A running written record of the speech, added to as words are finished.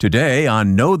Today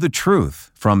on Know the Truth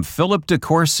from Philip De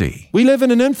Courcy. We live in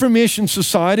an information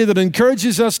society that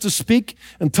encourages us to speak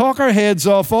and talk our heads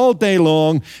off all day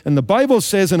long. And the Bible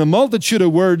says in a multitude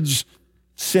of words,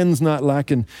 sin's not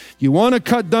lacking. You want to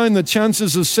cut down the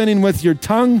chances of sinning with your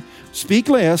tongue? Speak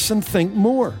less and think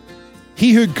more.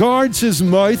 He who guards his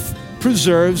mouth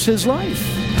preserves his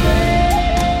life.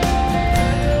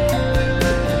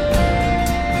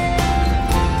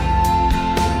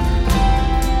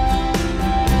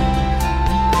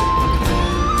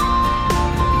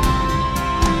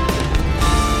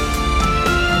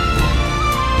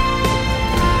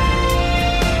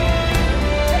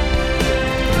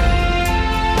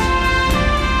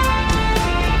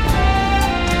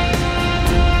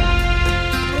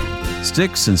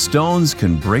 Sticks and stones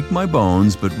can break my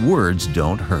bones, but words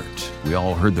don't hurt. We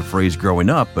all heard the phrase growing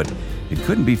up, but it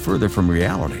couldn't be further from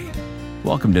reality.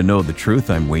 Welcome to Know the Truth.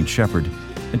 I'm Wayne Shepherd,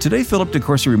 and today Philip De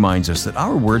Courcy reminds us that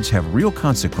our words have real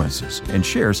consequences and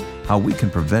shares how we can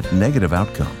prevent negative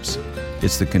outcomes.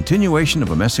 It's the continuation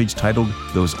of a message titled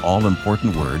Those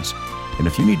All-Important Words, and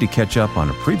if you need to catch up on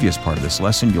a previous part of this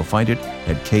lesson, you'll find it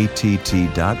at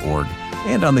ktt.org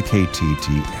and on the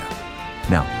KTT app.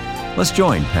 Now, let's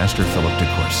join Pastor Philip De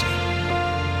Courcy.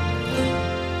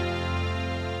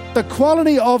 The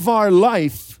quality of our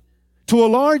life, to a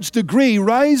large degree,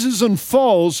 rises and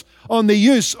falls on the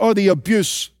use or the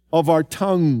abuse of our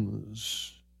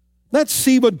tongues. Let's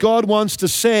see what God wants to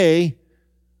say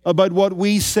about what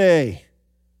we say.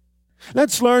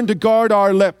 Let's learn to guard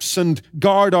our lips and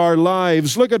guard our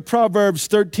lives. Look at Proverbs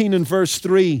 13 and verse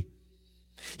 3.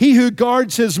 He who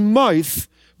guards his mouth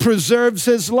preserves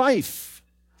his life.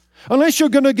 Unless you're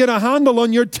going to get a handle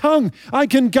on your tongue, I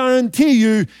can guarantee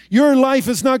you your life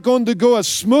is not going to go as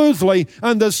smoothly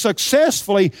and as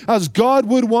successfully as God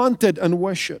would want it and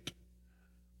wish it.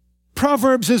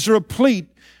 Proverbs is replete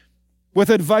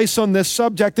with advice on this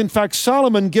subject. In fact,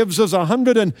 Solomon gives us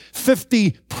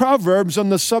 150 proverbs on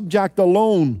the subject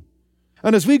alone.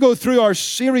 And as we go through our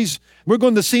series, we're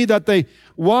going to see that the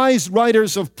wise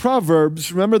writers of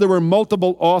Proverbs, remember there were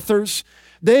multiple authors,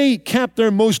 they kept their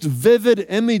most vivid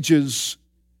images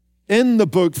in the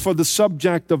book for the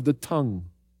subject of the tongue.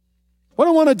 What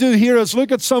I want to do here is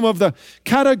look at some of the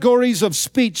categories of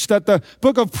speech that the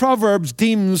book of Proverbs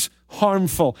deems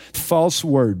harmful. False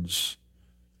words.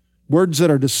 Words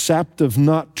that are deceptive,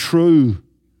 not true.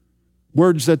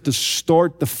 Words that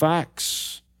distort the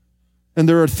facts. And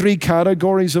there are three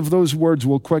categories of those words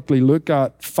we'll quickly look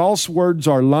at. False words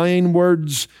are lying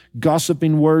words,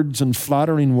 gossiping words, and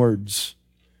flattering words.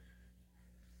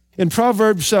 In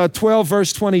Proverbs 12,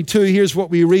 verse 22, here's what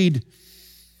we read.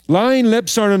 Lying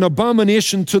lips are an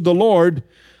abomination to the Lord,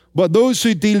 but those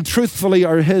who deal truthfully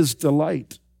are his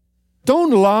delight.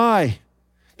 Don't lie,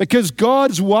 because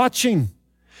God's watching,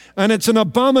 and it's an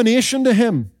abomination to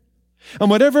him. And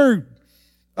whatever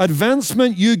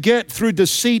advancement you get through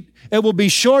deceit, it will be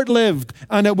short-lived,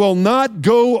 and it will not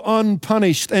go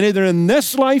unpunished, and either in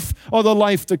this life or the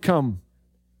life to come.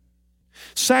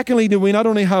 Secondly, do we not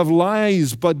only have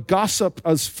lies, but gossip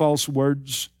as false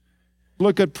words?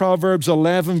 Look at Proverbs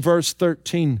 11, verse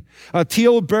 13. A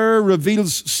talebearer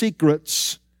reveals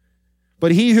secrets,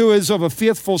 but he who is of a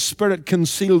faithful spirit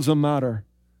conceals a matter.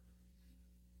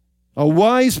 A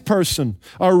wise person,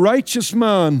 a righteous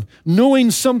man,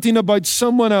 knowing something about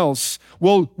someone else,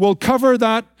 will cover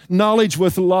that knowledge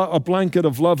with a blanket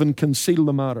of love and conceal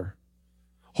the matter.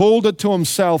 Hold it to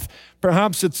himself.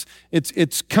 Perhaps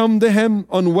it's come to him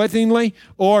unwittingly,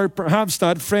 or perhaps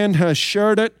that friend has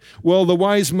shared it. Well, the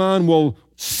wise man will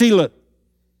seal it,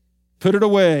 put it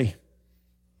away,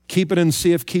 keep it in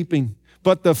safekeeping.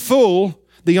 But the fool,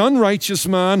 the unrighteous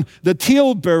man, the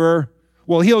talebearer,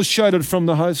 well, he'll shout it from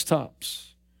the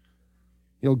housetops.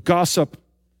 He'll gossip.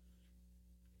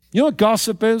 You know what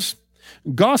gossip is?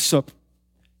 Gossip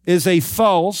is a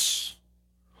false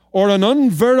or an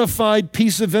unverified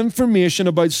piece of information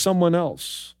about someone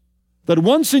else that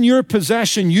once in your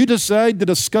possession, you decide to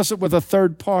discuss it with a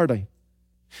third party,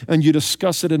 and you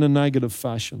discuss it in a negative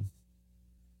fashion.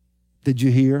 Did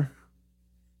you hear?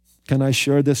 Can I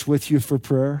share this with you for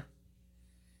prayer?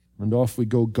 And off we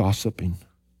go gossiping.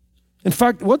 In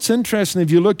fact, what's interesting,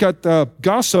 if you look at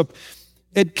gossip,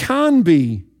 it can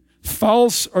be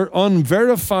false or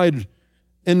unverified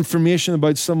information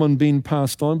about someone being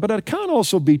passed on, but it can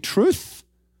also be truth.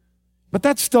 But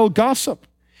that's still gossip.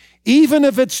 Even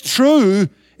if it's true,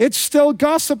 it's still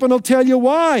gossip, and I'll tell you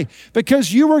why.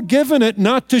 Because you were given it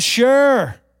not to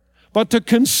share, but to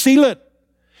conceal it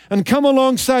and come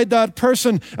alongside that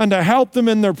person and to help them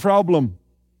in their problem.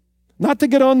 Not to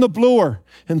get on the blower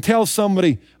and tell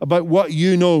somebody about what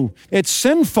you know. It's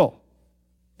sinful.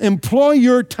 Employ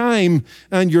your time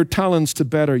and your talents to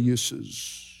better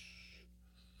uses.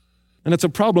 And it's a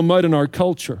problem out in our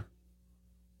culture.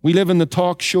 We live in the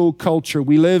talk show culture.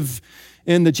 We live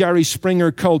in the Jerry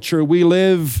Springer culture. We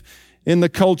live in the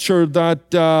culture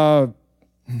that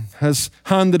has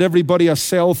handed everybody a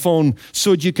cell phone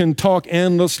so that you can talk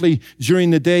endlessly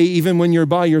during the day, even when you're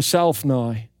by yourself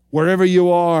now, wherever you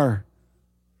are.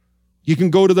 You can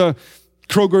go to the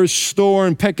Kroger's store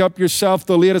and pick up yourself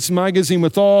the latest magazine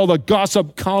with all the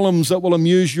gossip columns that will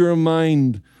amuse your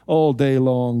mind all day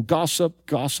long. Gossip,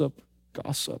 gossip,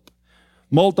 gossip.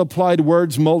 Multiplied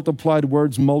words, multiplied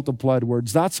words, multiplied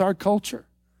words. That's our culture.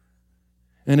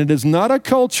 And it is not a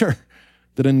culture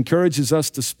that encourages us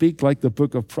to speak like the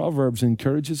book of Proverbs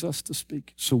encourages us to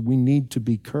speak. So we need to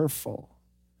be careful.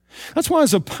 That's why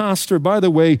as a pastor, by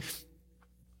the way,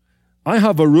 I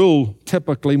have a rule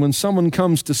typically when someone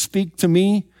comes to speak to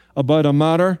me about a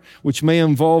matter which may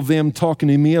involve them talking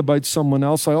to me about someone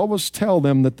else, I always tell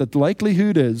them that the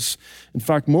likelihood is, in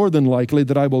fact, more than likely,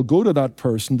 that I will go to that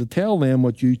person to tell them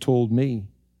what you told me.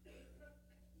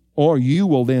 Or you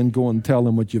will then go and tell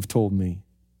them what you've told me.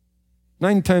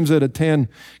 9 times out of 10,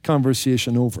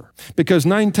 conversation over. Because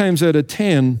 9 times out of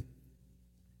 10,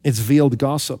 it's veiled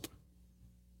gossip.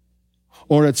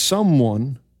 Or it's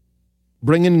someone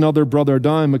bringing another brother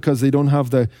down because they don't have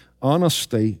the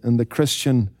honesty and the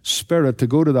Christian spirit to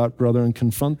go to that brother and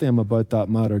confront them about that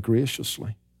matter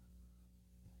graciously.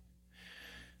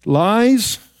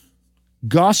 Lies,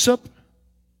 gossip,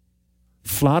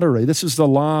 flattery. This is the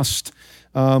last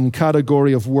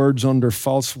category of words under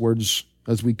false words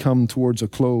as we come towards a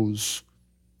close.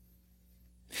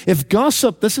 If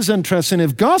gossip, this is interesting,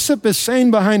 if gossip is saying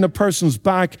behind a person's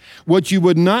back what you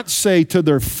would not say to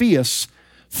their face,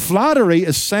 flattery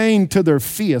is saying to their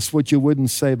face what you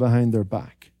wouldn't say behind their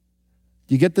back.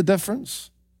 Do you get the difference?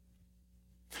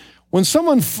 When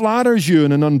someone flatters you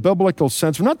in an unbiblical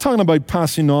sense, we're not talking about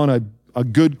passing on a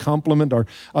good compliment or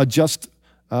a just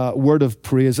word of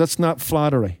praise. That's not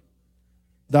flattery.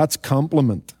 That's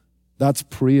compliment. That's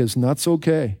praise, and that's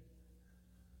okay.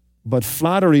 But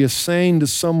flattery is saying to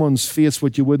someone's face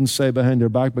what you wouldn't say behind their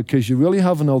back because you really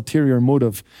have an ulterior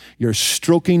motive. You're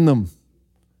stroking them.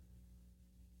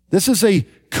 This is a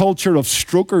culture of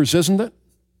strokers, isn't it?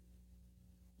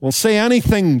 We'll say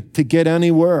anything to get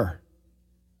anywhere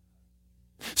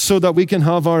so that we can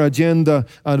have our agenda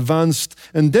advanced.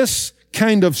 And this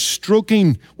kind of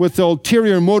stroking with the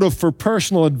ulterior motive for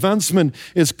personal advancement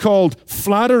is called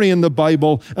flattery in the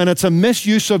Bible, and it's a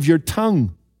misuse of your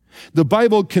tongue. The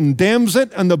Bible condemns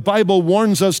it, and the Bible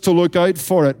warns us to look out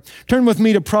for it. Turn with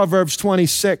me to Proverbs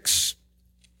 26.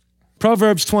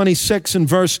 Proverbs 26 and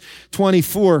verse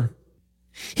 24.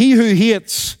 He who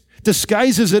hates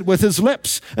disguises it with his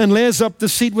lips and lays up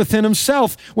deceit within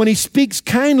himself. When he speaks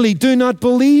kindly, do not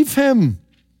believe him.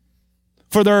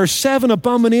 For there are 7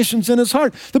 abominations in his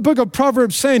heart. The book of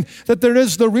Proverbs saying that there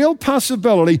is the real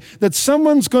possibility that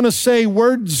someone's going to say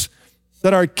words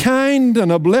that are kind and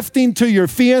uplifting to your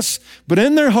face, but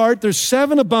in their heart there's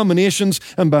 7 abominations,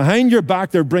 and behind your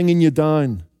back they're bringing you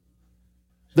down.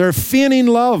 They're feigning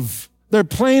love. They're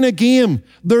playing a game.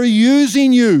 They're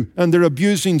using you, and they're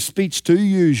abusing speech to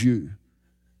use you.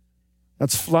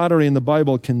 That's flattery, and the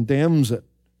Bible condemns it.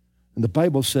 And the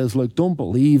Bible says, look, don't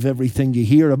believe everything you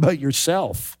hear about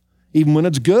yourself, even when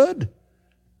it's good.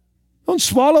 Don't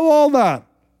swallow all that.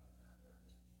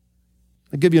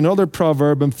 I'll give you another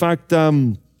proverb. In fact,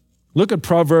 look at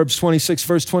Proverbs 26,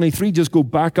 verse 23. Just go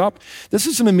back up. This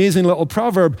is an amazing little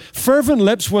proverb. Fervent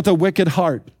lips with a wicked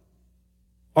heart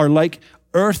are like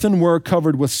earthenware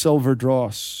covered with silver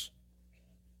dross.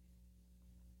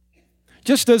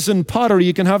 Just as in pottery,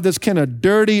 you can have this kind of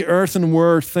dirty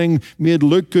earthenware thing made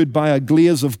look good by a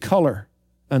glaze of color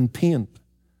and paint.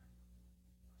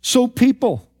 So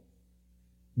people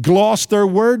gloss their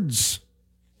words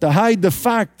to hide the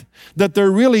fact that they're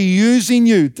really using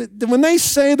you. When they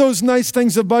say those nice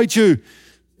things about you,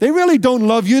 they really don't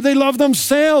love you. They love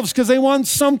themselves because they want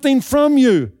something from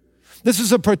you. This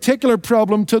is a particular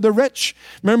problem to the rich.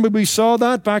 Remember we saw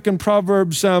that back in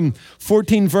Proverbs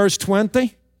 14, verse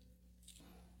 20?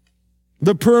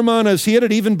 The poor man is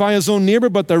hated even by his own neighbor,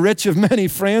 but the rich have many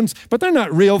friends. But they're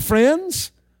not real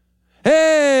friends.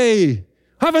 Hey,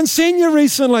 haven't seen you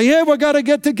recently. Hey, we got to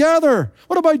get together.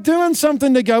 What about doing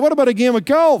something together? What about a game of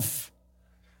golf?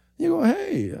 You go,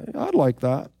 hey, I'd like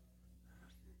that.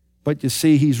 But you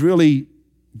see, he's really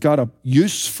got a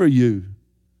use for you.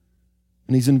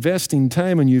 And he's investing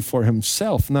time in you for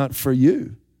himself, not for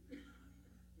you.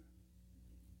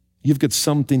 You've got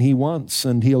something he wants,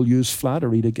 and he'll use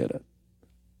flattery to get it.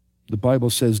 The Bible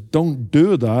says, don't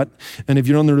do that. And if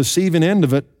you're on the receiving end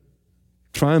of it,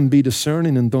 Try and be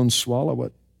discerning and don't swallow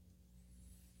it.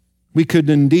 We could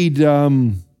indeed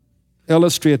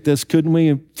illustrate this, couldn't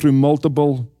we, through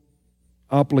multiple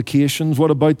applications?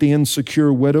 What about the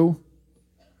insecure widow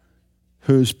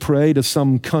who's prey to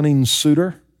some cunning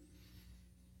suitor,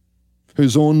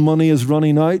 whose own money is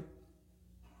running out?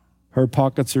 Her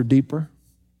pockets are deeper.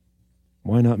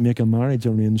 Why not make a marriage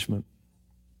arrangement?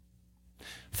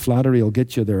 Flattery will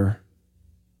get you there.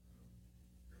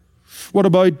 What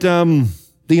about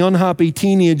the unhappy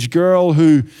teenage girl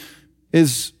who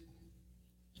is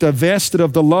divested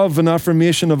of the love and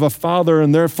affirmation of a father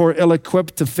and therefore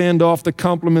ill-equipped to fend off the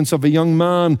compliments of a young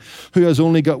man who has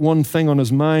only got one thing on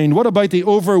his mind? What about the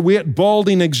overweight,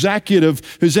 balding executive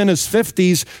who's in his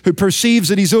 50s, who perceives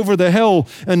that he's over the hill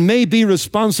and may be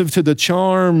responsive to the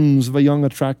charms of a young,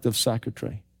 attractive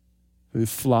secretary who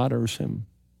flatters him?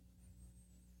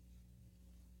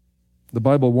 The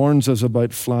Bible warns us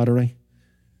about flattery.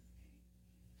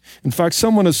 In fact,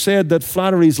 someone has said that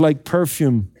flattery is like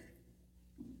perfume.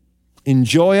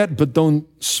 Enjoy it, but don't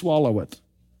swallow it.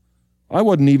 I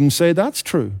wouldn't even say that's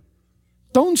true.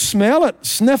 Don't smell it,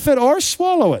 sniff it, or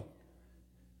swallow it.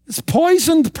 It's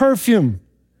poisoned perfume.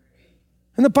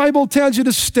 And the Bible tells you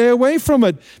to stay away from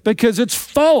it because it's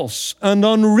false and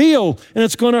unreal, and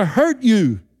it's going to hurt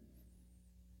you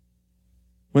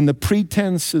when the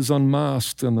pretense is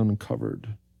unmasked and uncovered.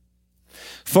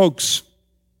 Folks,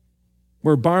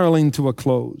 we're barreling to a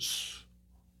close.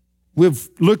 We've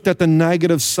looked at the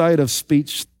negative side of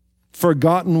speech.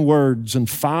 Forgotten words and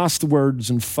fast words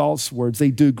and false words,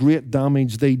 they do great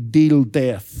damage. They deal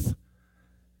death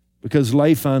because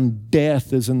life and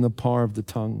death is in the power of the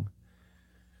tongue.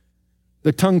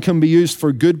 The tongue can be used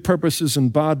for good purposes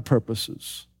and bad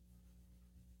purposes.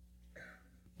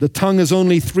 The tongue is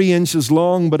only 3 inches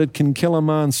long, but it can kill a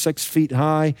man 6 feet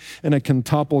high, and it can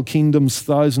topple kingdoms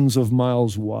thousands of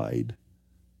miles wide.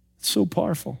 It's so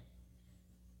powerful.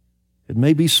 It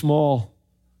may be small,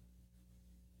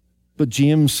 but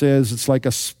James says it's like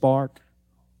a spark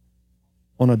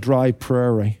on a dry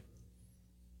prairie.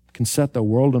 It can set the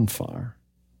world on fire.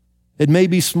 It may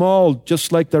be small,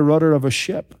 just like the rudder of a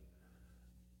ship,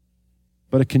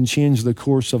 but it can change the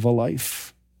course of a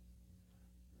life.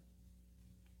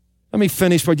 Let me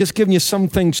finish by just giving you some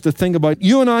things to think about.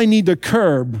 You and I need to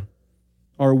curb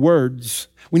our words.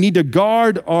 We need to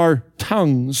guard our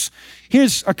tongues.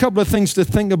 Here's a couple of things to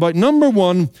think about. Number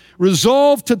 1,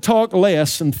 resolve to talk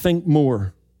less and think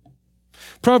more.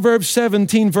 Proverbs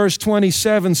 17 verse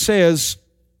 27 says,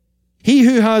 "He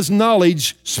who has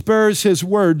knowledge spares his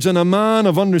words, and a man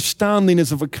of understanding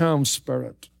is of a calm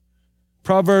spirit."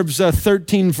 Proverbs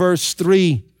 13 verse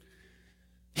 3,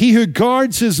 "He who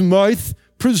guards his mouth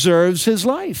preserves his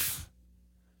life."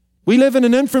 We live in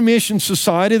an information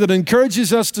society that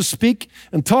encourages us to speak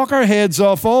and talk our heads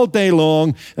off all day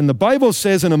long, and the Bible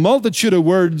says in a multitude of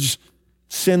words,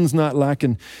 sin's not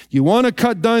lacking. You want to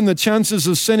cut down the chances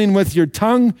of sinning with your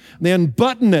tongue? Then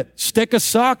button it, stick a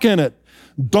sock in it.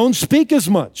 Don't speak as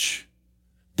much.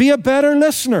 Be a better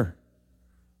listener.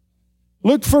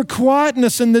 Look for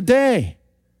quietness in the day.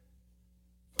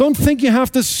 Don't think you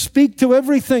have to speak to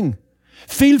everything.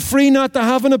 Feel free not to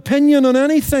have an opinion on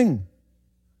anything.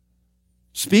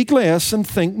 Speak less and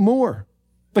think more.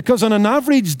 Because on an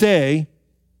average day,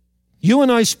 you and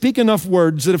I speak enough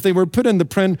words that if they were put into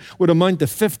print would amount to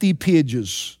 50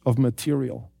 pages of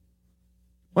material.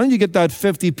 Why don't you get that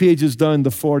 50 pages down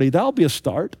to 40? That'll be a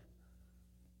start.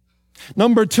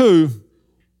 Number 2,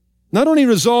 not only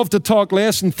resolve to talk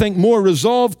less and think more,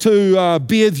 resolve to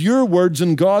bathe your words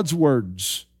in God's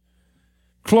words.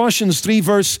 Colossians 3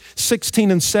 verse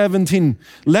 16 and 17.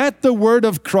 Let the word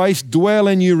of Christ dwell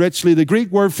in you richly. The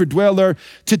Greek word for dwell there,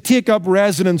 to take up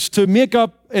residence, to make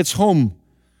up its home.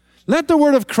 Let the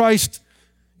word of Christ,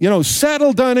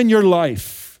 settle down in your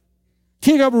life.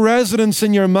 Take up residence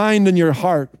in your mind and your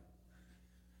heart.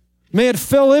 May it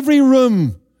fill every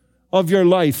room of your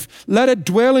life. Let it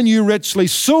dwell in you richly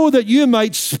so that you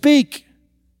might speak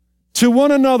to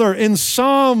one another in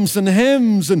psalms and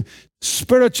hymns and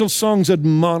spiritual songs,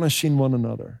 admonishing one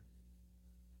another.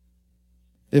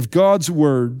 If God's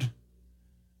word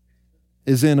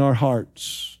is in our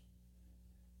hearts,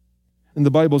 and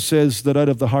the Bible says that out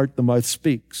of the heart the mouth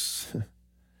speaks,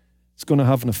 it's going to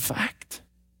have an effect.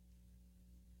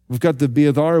 We've got to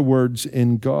bathe our words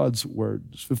in God's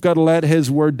words. We've got to let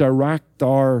His word direct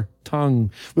our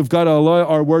tongue. We've got to allow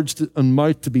our words and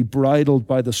mouth to be bridled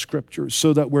by the Scriptures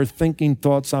so that we're thinking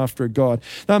thoughts after God.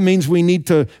 That means we need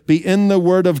to be in the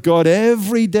Word of God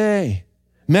every day,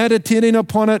 meditating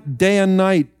upon it day and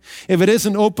night. If it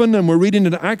isn't open and we're reading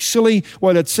it actually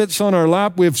while it sits on our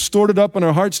lap, we've stored it up in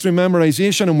our hearts through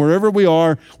memorization, and wherever we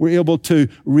are, we're able to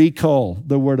recall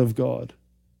the Word of God.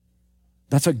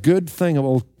 That's a good thing. It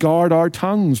will guard our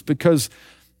tongues because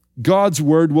God's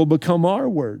Word will become our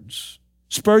words.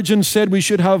 Spurgeon said we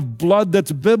should have blood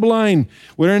that's bibline,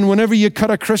 wherein whenever you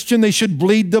cut a Christian, they should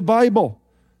bleed the Bible.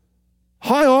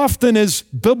 How often is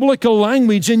biblical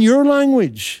language in your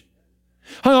language?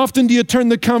 How often do you turn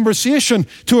the conversation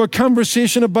to a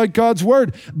conversation about God's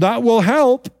Word? That will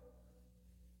help.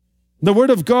 The Word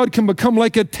of God can become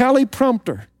like a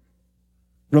teleprompter,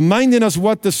 reminding us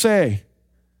what to say.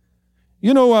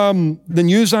 You know, the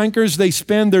news anchors, they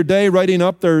spend their day writing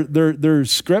up their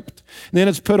script. And then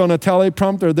it's put on a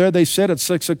teleprompter. There they sit at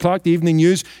 6 o'clock, the evening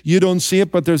news. You don't see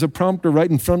it, but there's a prompter right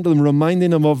in front of them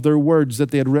reminding them of their words that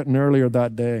they had written earlier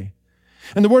that day.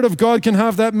 And the Word of God can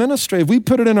have that ministry. If we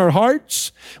put it in our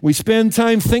hearts, we spend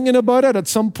time thinking about it at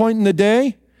some point in the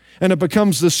day, and it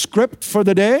becomes the script for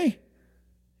the day.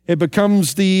 It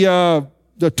becomes the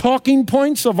talking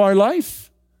points of our life.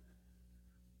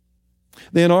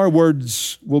 Then our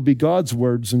words will be God's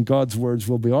words, and God's words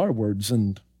will be our words,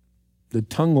 and the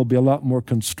tongue will be a lot more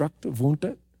constructive, won't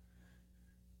it?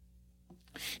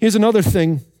 Here's another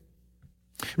thing.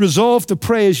 Resolve to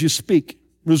pray as you speak.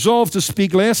 Resolve to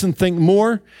speak less and think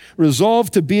more.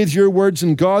 Resolve to bathe your words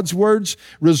in God's words.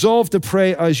 Resolve to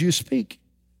pray as you speak.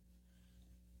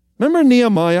 Remember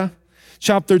Nehemiah,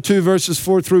 chapter 2, verses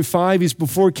 4 through 5. He's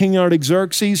before King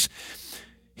Artaxerxes.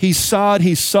 He's sad,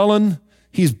 he's sullen.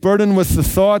 He's burdened with the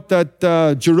thought that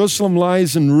Jerusalem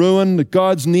lies in ruin, that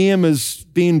God's name is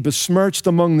being besmirched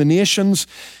among the nations.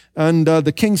 And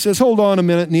the king says, hold on a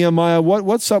minute, Nehemiah,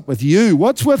 what's up with you?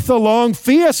 What's with the long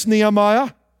face,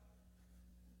 Nehemiah?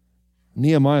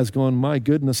 Nehemiah's going, my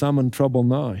goodness, I'm in trouble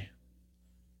now. I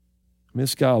mean,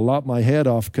 this guy will lop my head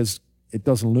off because it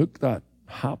doesn't look that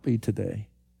happy today.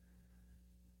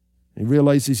 He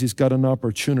realizes he's got an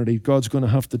opportunity. God's going to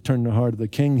have to turn the heart of the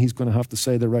king. He's going to have to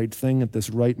say the right thing at this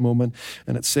right moment.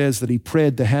 And it says that he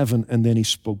prayed to heaven and then he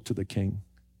spoke to the king.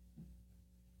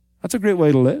 That's a great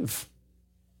way to live.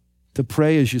 To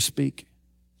pray as you speak.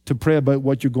 To pray about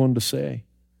what you're going to say.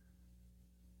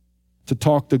 To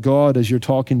talk to God as you're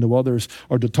talking to others,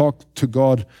 or to talk to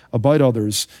God about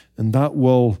others. And that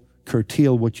will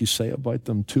curtail what you say about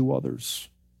them to others.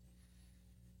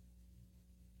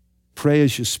 Pray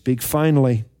as you speak.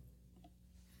 Finally,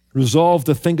 resolve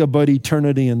to think about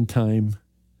eternity and time.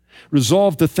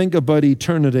 Resolve to think about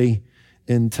eternity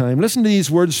in time. Listen to these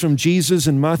words from Jesus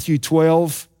in Matthew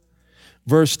 12,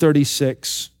 verse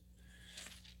 36.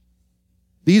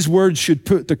 These words should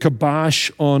put the kibosh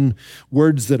on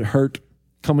words that hurt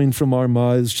coming from our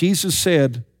mouths. Jesus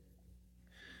said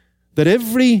that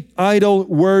every idle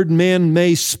word men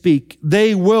may speak,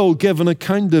 they will give an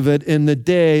account of it in the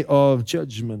day of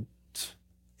judgment.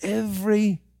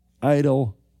 Every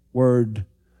idle word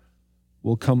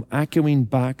will come echoing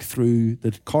back through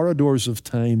the corridors of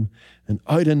time and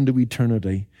out into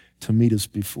eternity to meet us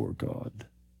before God.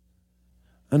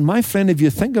 And my friend, if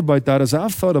you think about that, as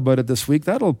I've thought about it this week,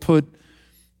 that'll put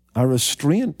a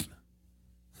restraint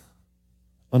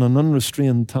on an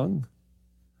unrestrained tongue.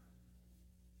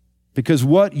 Because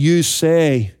what you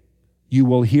say, you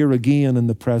will hear again in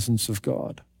the presence of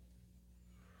God.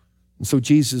 And so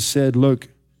Jesus said, look,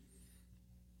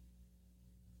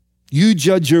 you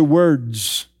judge your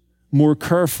words more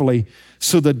carefully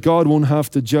so that God won't have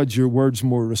to judge your words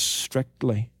more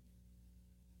strictly.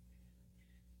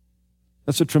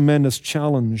 That's a tremendous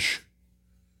challenge.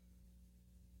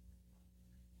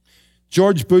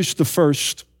 George Bush I,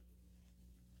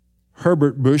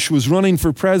 Herbert Bush, was running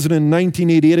for president in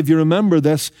 1988. If you remember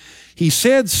this, he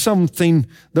said something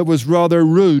that was rather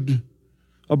rude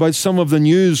about some of the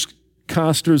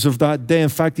newscasters of that day. In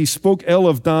fact, he spoke ill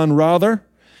of Dan Rather.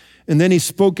 And then he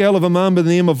spoke ill of a man by the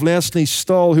name of Leslie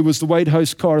Stahl, who was the White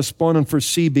House correspondent for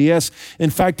CBS.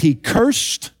 In fact, he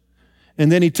cursed,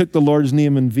 and then he took the Lord's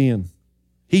name in vain.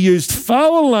 He used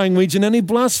foul language, and then he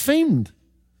blasphemed.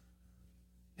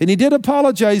 And he did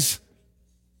apologize.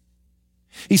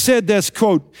 He said this,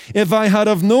 quote, if I had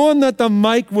have known that the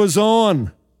mic was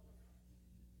on,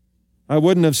 I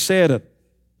wouldn't have said it.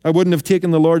 I wouldn't have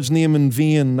taken the Lord's name in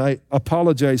vain. I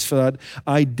apologize for that.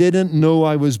 I didn't know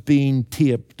I was being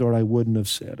taped, or I wouldn't have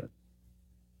said it.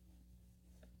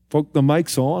 Folks, the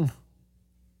mic's on.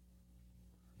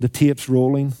 The tape's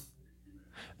rolling.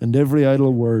 And every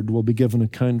idle word will be given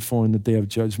account for in the day of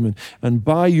judgment. And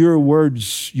by your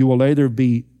words, you will either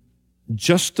be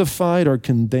justified or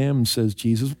condemned, says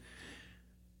Jesus.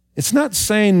 It's not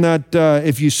saying that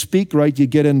if you speak right, you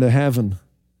get into heaven.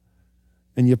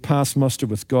 and you pass muster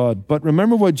with God. But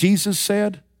remember what Jesus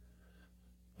said?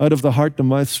 Out of the heart the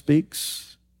mouth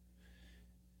speaks.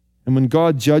 And when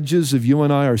God judges if you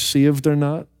and I are saved or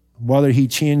not, whether he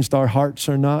changed our hearts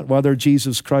or not, whether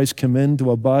Jesus Christ came in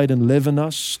to abide and live in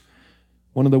us,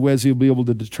 one of the ways he'll be able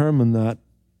to determine that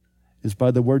is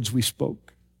by the words we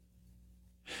spoke.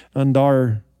 And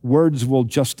our words will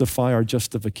justify our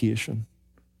justification.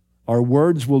 Our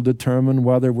words will determine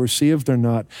whether we're saved or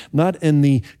not in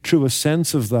the truest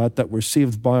sense of that we're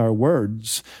saved by our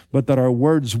words, but that our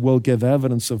words will give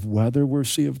evidence of whether we're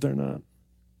saved or not.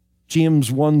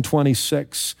 James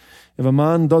 1:26, if a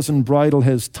man doesn't bridle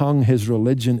his tongue, his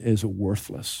religion is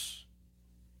worthless.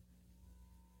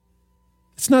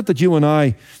 It's not that you and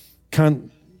I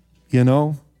can't,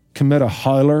 commit a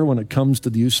howler when it comes to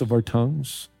the use of our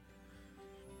tongues.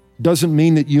 Doesn't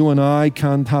mean that you and I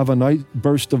can't have an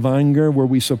outburst of anger where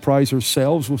we surprise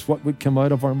ourselves with what would come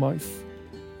out of our mouth.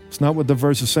 It's not what the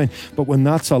verse is saying. But when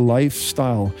that's a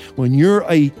lifestyle, when you're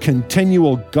a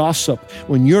continual gossip,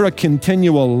 when you're a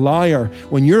continual liar,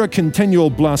 when you're a continual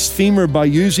blasphemer by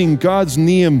using God's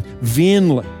name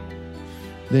vainly,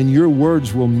 then your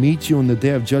words will meet you on the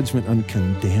day of judgment and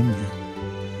condemn you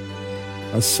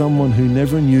as someone who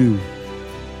never knew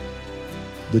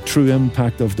the true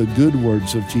impact of the good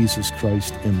words of Jesus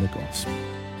Christ in the gospel.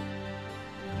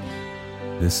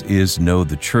 This is Know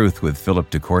the Truth with Philip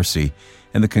De Courcy,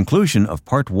 and the conclusion of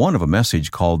part 1 of a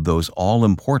message called Those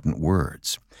All-Important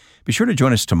Words. Be sure to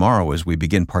join us tomorrow as we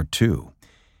begin part 2.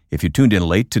 If you tuned in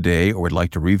late today or would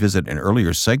like to revisit an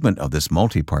earlier segment of this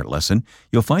multi-part lesson,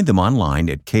 you'll find them online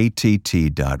at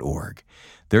ktt.org.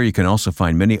 There you can also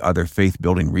find many other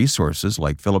faith-building resources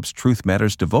like Philip's Truth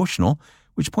Matters devotional,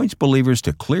 which points believers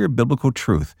to clear biblical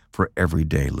truth for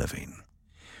everyday living.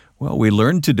 Well, we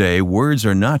learned today words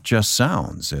are not just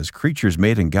sounds. As creatures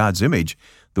made in God's image,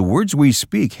 the words we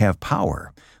speak have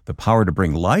power, the power to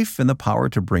bring life and the power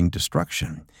to bring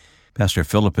destruction. Pastor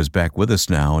Philip is back with us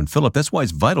now, and Philip, that's why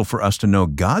it's vital for us to know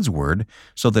God's Word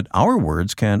so that our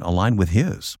words can align with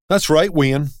His. That's right,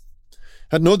 Wayne.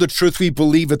 At Know the Truth, we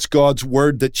believe it's God's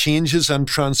Word that changes and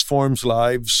transforms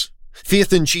lives.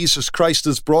 Faith in Jesus Christ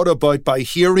is brought about by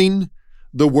hearing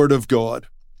the Word of God.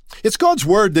 It's God's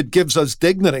Word that gives us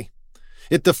dignity.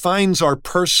 It defines our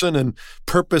person and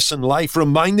purpose in life,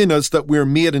 reminding us that we're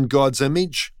made in God's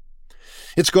image.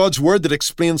 It's God's Word that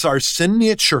explains our sin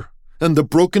nature and the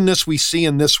brokenness we see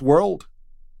in this world.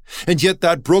 And yet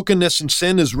that brokenness and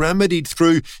sin is remedied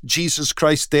through Jesus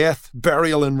Christ's death,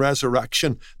 burial, and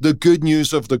resurrection, the good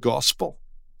news of the gospel.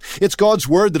 It's God's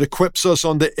Word that equips us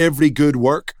unto every good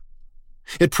work.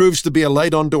 It proves to be a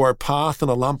light unto our path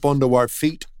and a lamp unto our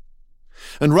feet.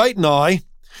 And right now,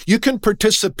 you can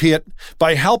participate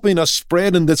by helping us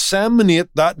spread and disseminate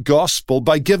that gospel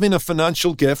by giving a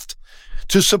financial gift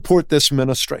to support this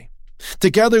ministry.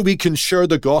 Together we can share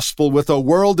the gospel with a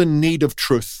world in need of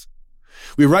truth.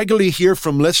 We regularly hear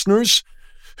from listeners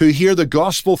who hear the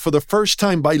gospel for the first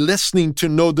time by listening to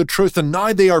Know the Truth, and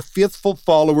now they are faithful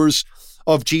followers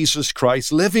of Jesus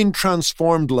Christ, living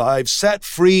transformed lives, set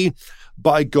free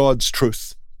by God's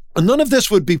truth. And none of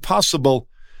this would be possible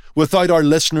without our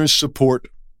listeners' support.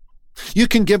 You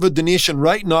can give a donation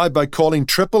right now by calling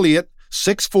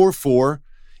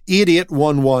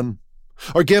 888-644-8811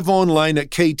 or give online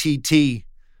at ktt.org.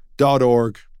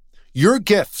 Your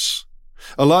gifts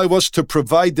allow us to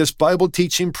provide this Bible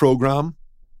teaching program,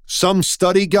 some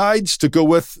study guides to go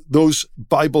with those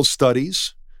Bible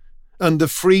studies, and the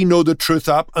free Know the Truth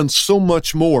app, and so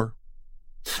much more.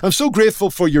 I'm so grateful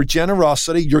for your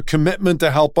generosity, your commitment to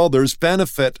help others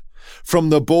benefit from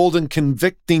the bold and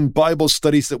convicting Bible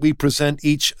studies that we present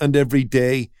each and every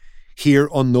day here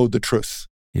on Know the Truth.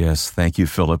 Yes, thank you,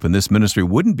 Philip. And this ministry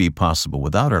wouldn't be possible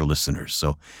without our listeners.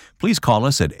 So please call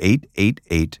us at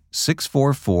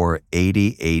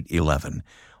 888-644-8811.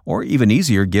 Or even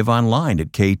easier, give online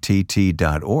at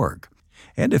ktt.org.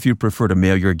 And if you prefer to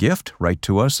mail your gift, write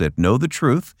to us at Know the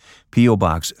Truth, P.O.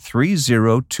 Box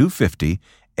 30250,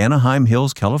 Anaheim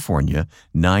Hills, California,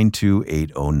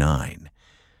 92809.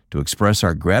 To express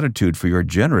our gratitude for your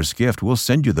generous gift, we'll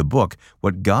send you the book,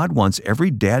 What God Wants Every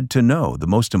Dad to Know, the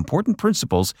most important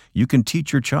principles you can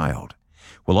teach your child.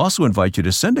 We'll also invite you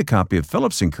to send a copy of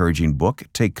Philip's encouraging book,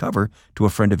 Take Cover, to a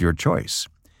friend of your choice.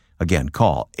 Again,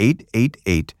 call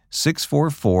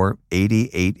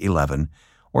 888-644-8811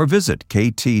 or visit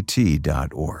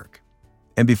ktt.org.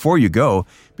 And before you go,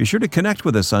 be sure to connect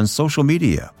with us on social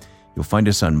media. You'll find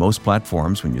us on most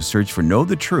platforms when you search for Know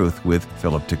the Truth with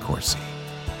Philip De Courcy.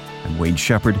 I'm Wayne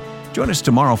Shepherd. Join us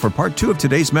tomorrow for part 2 of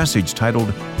today's message titled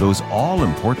Those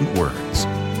All-Important Words.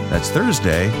 That's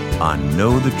Thursday on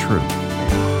Know the Truth.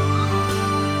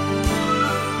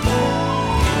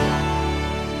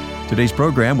 Today's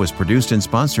program was produced and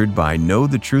sponsored by Know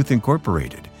the Truth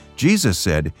Incorporated. Jesus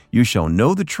said, "You shall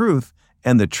know the truth,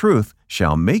 and the truth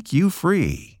shall make you free."